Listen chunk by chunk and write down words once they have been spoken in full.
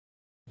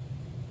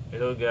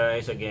Hello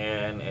guys,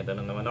 again, eto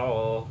na naman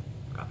ako.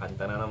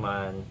 Kakanta na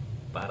naman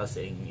para sa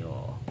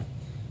inyo.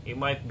 It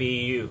Might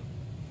Be You.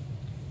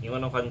 Yung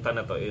anong kanta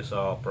na to is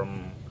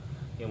from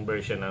yung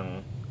version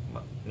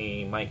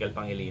ni Michael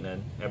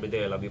Pangilinan,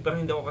 Everyday I Love You. Pero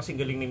hindi ako kasi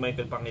galing ni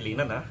Michael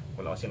Pangilinan, ha.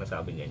 Wala ko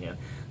sinasabing ganyan.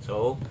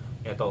 So,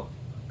 eto,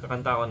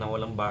 kakanta ko na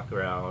walang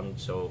background.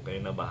 So,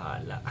 kayo na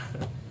bahala.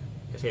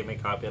 Kasi may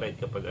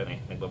copyright kapag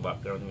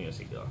nagba-background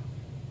music.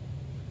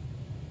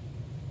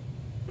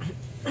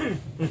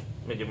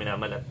 Medyo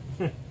minamalat.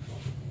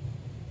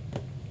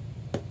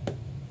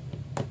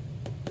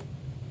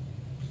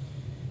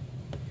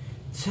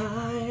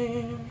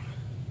 Time,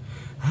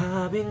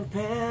 I've been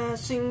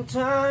passing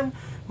time,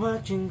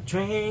 watching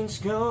trains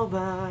go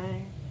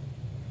by.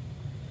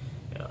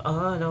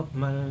 All of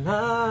my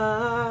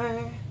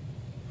life,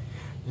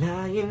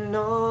 lying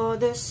on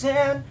the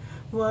sand,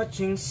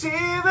 watching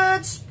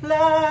seabirds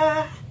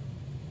fly,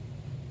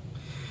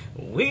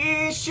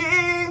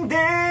 wishing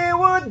there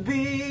would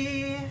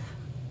be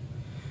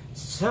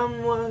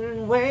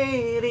someone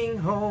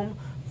waiting home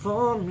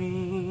for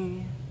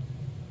me.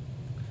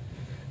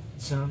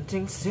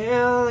 Something's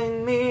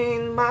telling me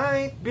it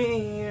might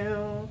be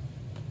you.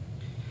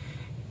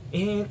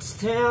 It's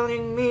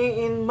telling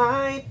me it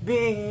might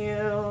be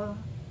you.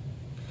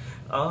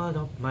 All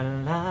of my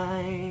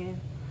life,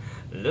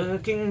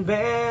 looking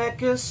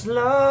back as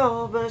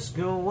lovers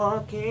go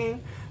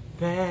walking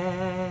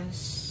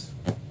past.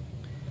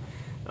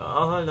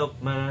 All of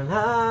my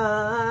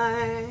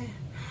life,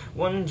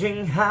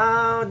 wondering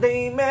how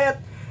they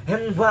met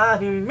and why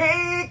they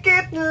make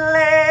it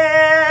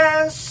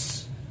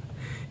last.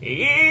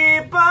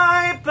 If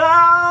I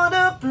found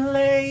a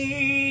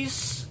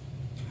place,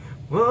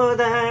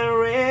 would I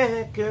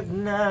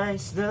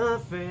recognize the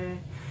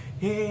face?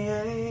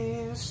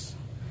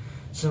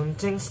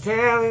 Something's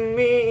telling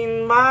me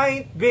it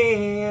might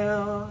be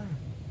you.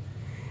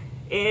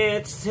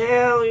 It's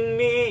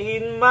telling me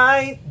it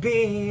might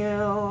be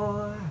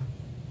you.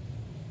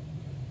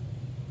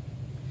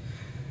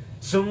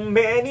 So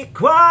many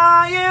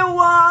quiet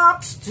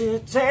walks to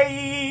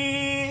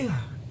take,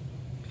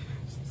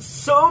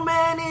 so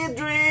many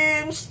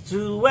dreams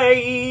to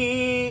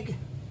wake,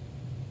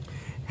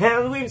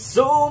 and with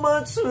so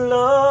much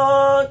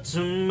love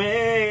to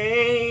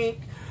make.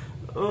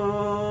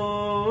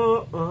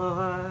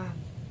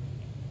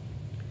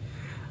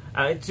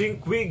 I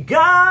think we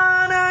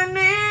gonna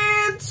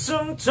need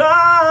some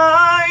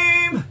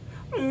time.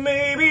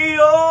 Maybe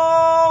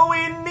all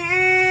we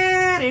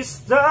need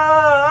is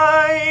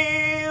time.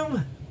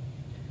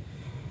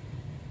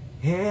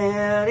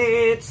 And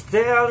it's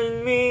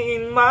telling me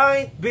it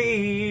might be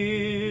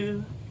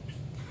you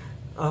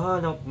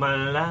all of my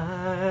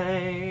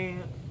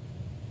life.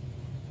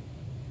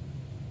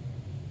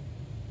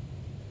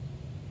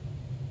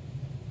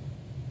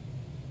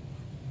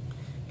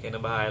 Kaya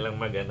na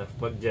bahalang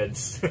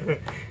mag-judge.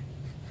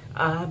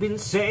 I've been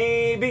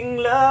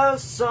saving love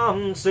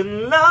songs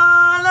and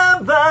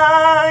lullabies,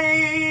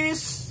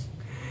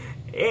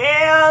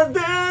 and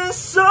there's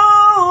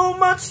so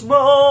much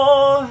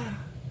more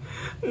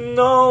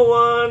no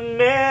one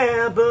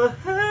ever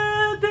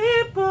had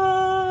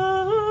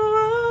before.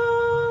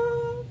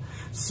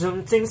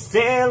 Something's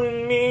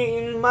telling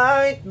me it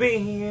might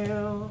be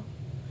you.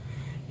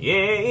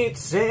 Yeah,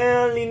 it's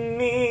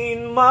telling me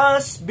it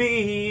must be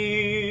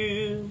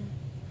you.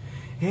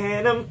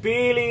 And I'm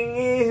feeling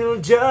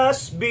it'll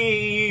just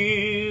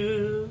be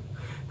you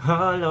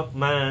all of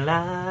my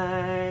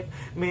life.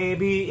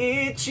 Maybe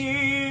it's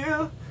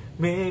you,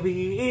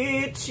 maybe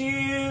it's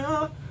you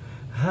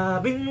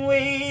I've been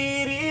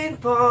waiting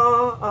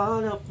for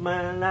all of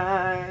my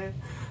life.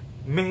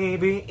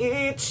 Maybe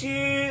it's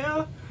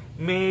you,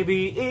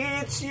 maybe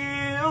it's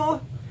you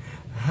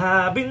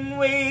I've been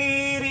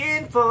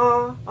waiting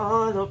for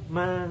all of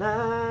my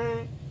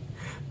life.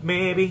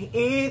 Maybe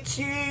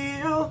it's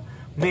you,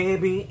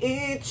 maybe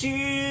it's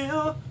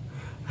you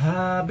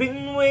I've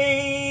been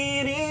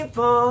waiting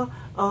for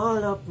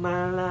all of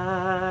my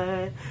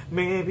life.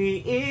 Maybe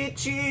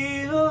it's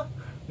you,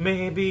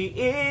 maybe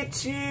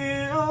it's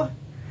you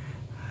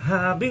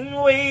I've been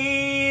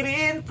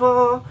waiting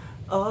for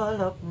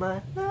all of my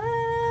life.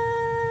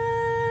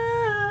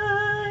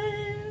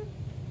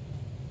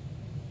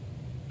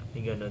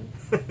 Yung ganun.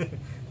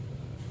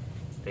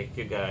 Thank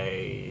you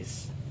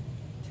guys.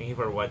 Thank you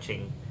for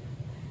watching.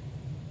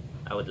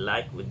 I would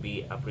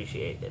be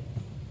appreciated.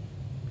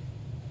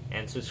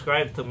 And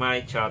subscribe to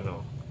my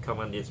channel,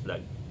 Kamandin's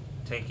Vlog.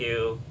 Thank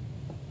you.